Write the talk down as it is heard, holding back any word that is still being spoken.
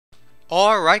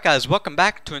Alright guys, welcome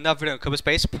back to another video on Kerbal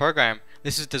Space Program.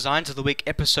 This is Designs of the Week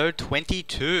episode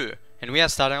 22, and we are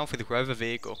starting off with Rover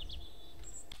Vehicle.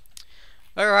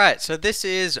 Alright, so this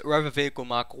is Rover Vehicle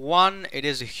Mark 1. It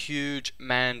is a huge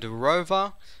manned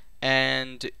rover,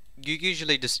 and you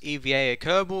usually just EVA a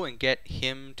Kerbal and get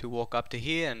him to walk up to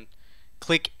here and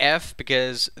click F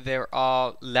because there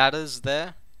are ladders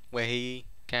there where he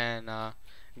can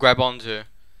grab onto.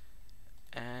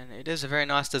 And it is a very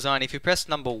nice design. If you press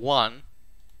number 1,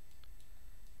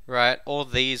 right, all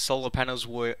these solar panels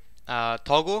will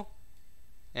toggle,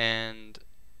 and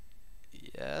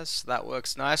yes, that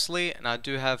works nicely. And I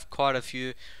do have quite a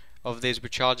few of these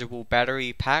rechargeable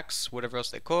battery packs, whatever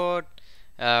else they're called.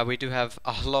 We do have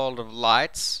a lot of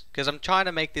lights because I'm trying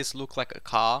to make this look like a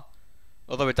car,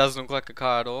 although it doesn't look like a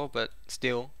car at all, but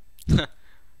still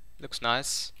looks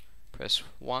nice. Press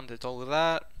 1 to toggle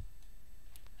that.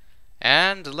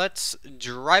 And let's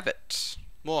drive it.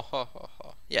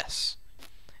 Yes.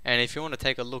 And if you want to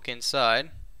take a look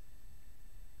inside,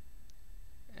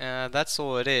 that's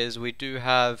all it is. We do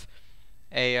have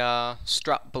a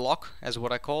strut block, as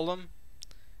what I call them.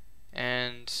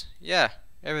 And yeah,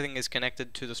 everything is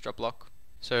connected to the strut block.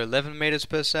 So 11 meters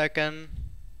per second.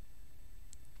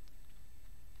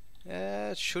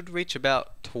 It should reach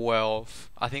about 12.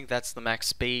 I think that's the max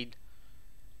speed.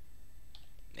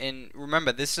 And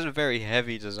remember, this is a very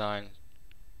heavy design.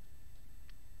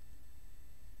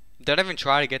 Don't even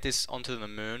try to get this onto the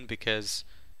moon because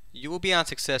you will be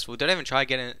unsuccessful. Don't even try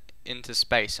getting it into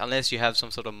space unless you have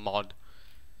some sort of mod,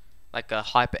 like a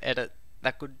hyper edit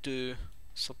that could do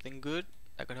something good,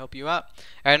 that could help you out.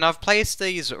 And I've placed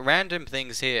these random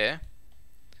things here.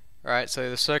 Right, so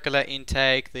the circular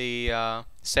intake, the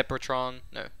separator,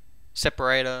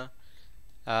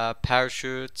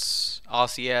 parachutes,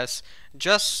 RCS,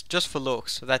 just for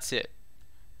looks. That's it.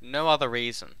 No other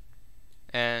reason.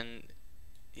 And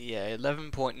yeah,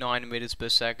 11.9 meters per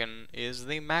second is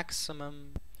the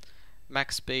maximum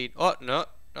max speed. Oh no,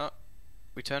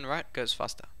 we turn right, goes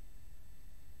faster.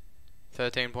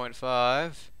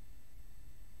 13.5.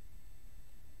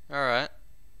 Alright.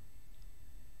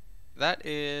 That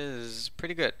is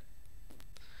pretty good.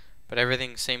 But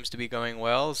everything seems to be going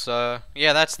well, so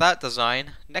yeah, that's that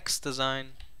design. Next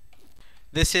design.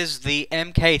 This is the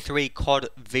MK3 Quad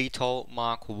VTOL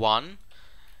Mark 1.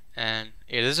 And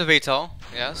it is a VTOL,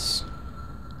 yes.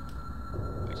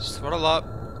 We just throttle up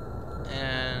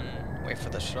and wait for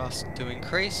the thrust to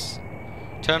increase.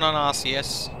 Turn on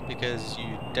RCS because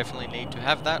you definitely need to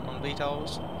have that on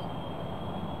VTOLs.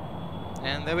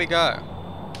 And there we go.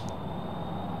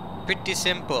 Pretty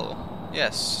simple,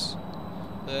 yes.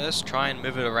 Let's try and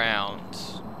move it around.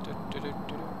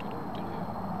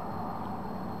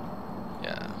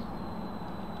 Yeah.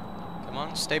 Come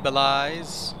on,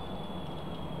 stabilize.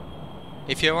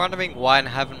 If you're wondering why I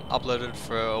haven't uploaded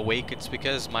for a week, it's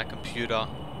because my computer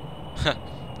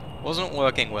wasn't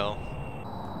working well.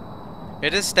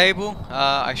 It is stable.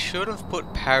 I should have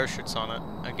put parachutes on it.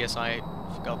 I guess I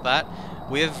forgot that.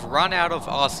 We've run out of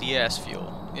RCS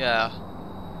fuel. Yeah.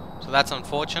 So that's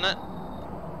unfortunate.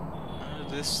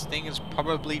 This thing is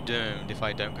probably doomed if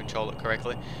I don't control it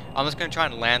correctly. I'm just going to try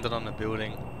and land it on the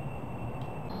building.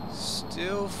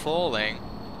 Still falling.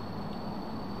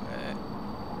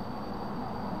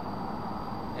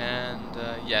 And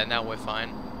yeah, now we're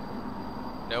fine.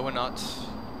 No, we're not.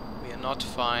 We are not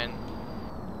fine.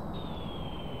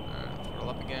 Throttle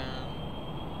up again.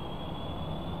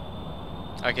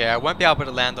 Okay, I won't be able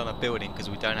to land on a building because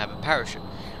we don't have a parachute.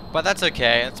 But that's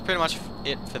okay. That's pretty much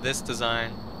it for this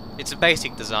design. It's a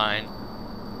basic design.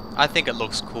 I think it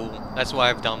looks cool. That's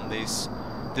why I've done this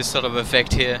sort of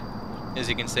effect here. As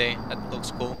you can see, that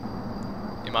looks cool.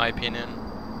 In my opinion.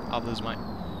 Others might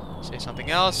say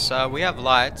something else. We have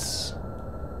lights.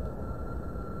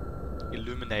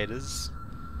 Illuminators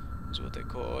is what they're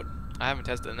called. I haven't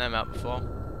tested them out before.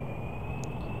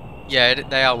 Yeah,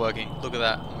 they are working. Look at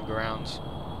that on the ground.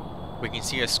 We can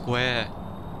see a square.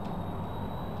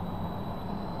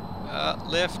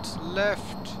 Left.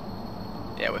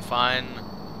 Yeah, we're fine.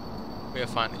 We are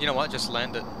fine. You know what? Just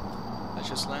land it. Let's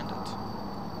just land it.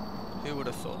 Who would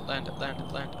have thought? Land it.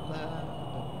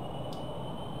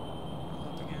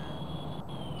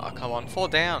 Oh, come on. Fall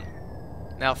down.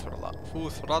 Now throttle up.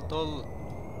 Full throttle.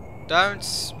 Don't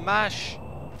smash.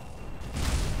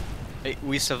 Hey,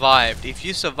 we survived. If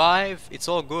you survive, it's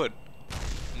all good.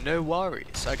 No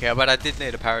worries. Okay, but I did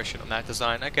need a parachute on that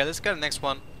design. Okay, let's go to the next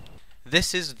one.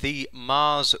 This is the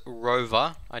Mars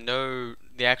rover. I know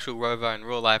the actual rover in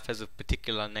real life has a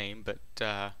particular name, but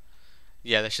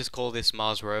yeah, let's just call this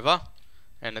Mars rover.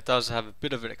 And it does have a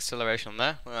bit of an acceleration on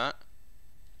there. Alright.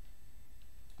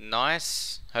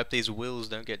 Nice. Hope these wheels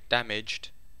don't get damaged.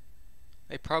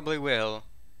 They probably will.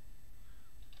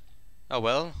 Oh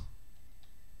well.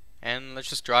 And let's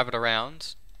just drive it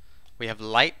around. We have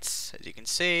lights, as you can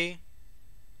see.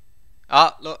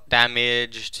 Ah, look,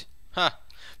 damaged. Huh.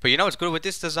 But you know what's good with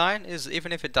this design is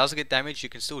even if it does get damaged, you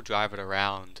can still drive it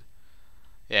around.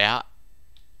 Yeah.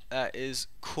 That is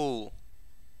cool.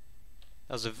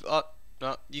 That was a... Oh,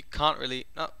 no, you can't really...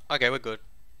 No, okay, we're good.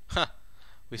 Huh.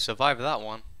 We survived that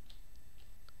one.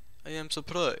 I am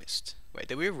surprised. Wait,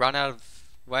 did we run out of...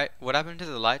 Wait, what happened to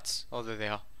the lights? Oh, there they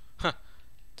are. Huh.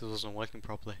 This wasn't working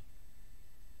properly.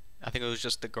 I think it was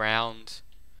just the ground.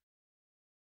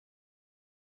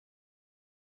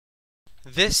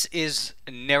 This is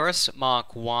Heiress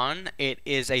Mark 1. It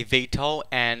is a VTOL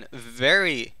and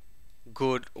very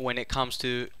good when it comes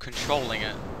to controlling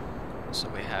it. So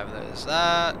we have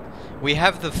that. We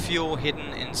have the fuel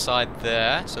hidden inside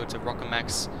there. So it's a Rocket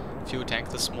Max fuel tank,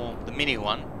 the mini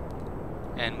one.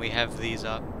 And we have these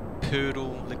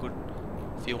Poodle liquid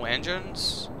fuel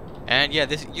engines. And yeah,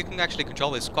 this you can actually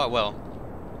control this quite well.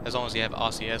 As long as you have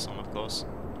RCS on, of course.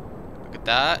 Look at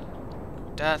that.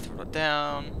 Throw it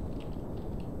down.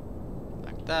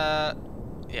 Like that.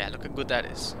 Yeah, look how good that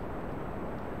is.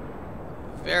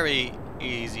 Very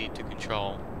easy to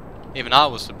control. Even I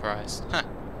was surprised.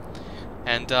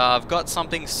 And I've got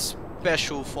something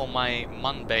special for my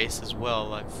Mun base as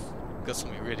well. I've got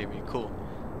something really, really cool,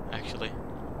 actually.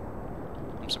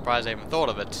 I'm surprised I even thought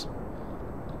of it.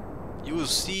 You will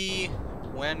see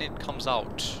when it comes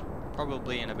out.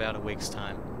 Probably in about a week's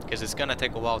time. Because it's gonna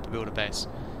take a while to build a base.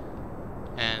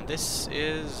 And this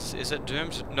is it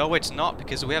doomed? No, it's not,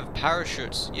 because we have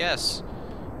parachutes. Yes.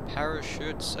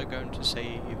 Parachutes are going to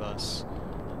save us.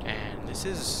 And this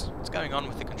is what's going on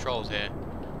with the controls here.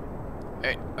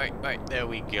 Wait, there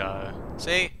we go.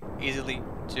 See? Easily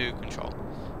to control.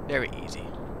 Very easy.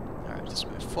 Alright, just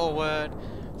move forward.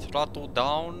 Throttle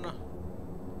down.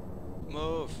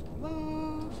 Move.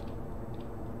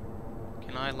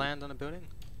 Can I land on a building?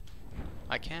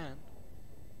 I can.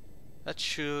 That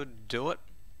should do it.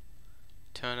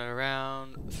 Turn it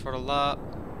around. Throttle up.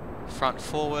 Front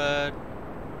forward.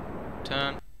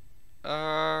 Turn.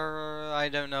 I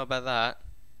don't know about that.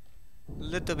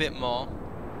 Little bit more.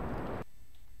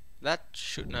 That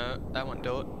should that won't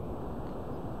do it.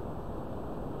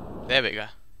 There we go.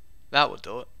 That will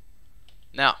do it.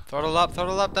 Now, throttle up,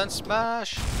 don't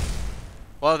smash.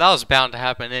 Well, that was bound to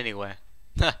happen anyway.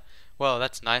 Well,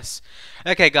 that's nice.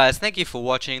 Okay, guys, thank you for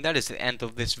watching. That is the end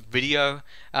of this video.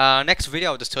 Next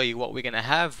video, I'll just tell you what we're gonna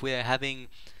have. We're having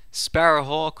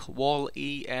Sparrowhawk,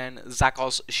 Wall-E, and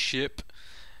Zakos ship.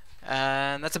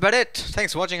 And that's about it.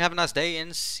 Thanks for watching. Have a nice day,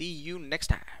 and see you next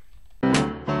time.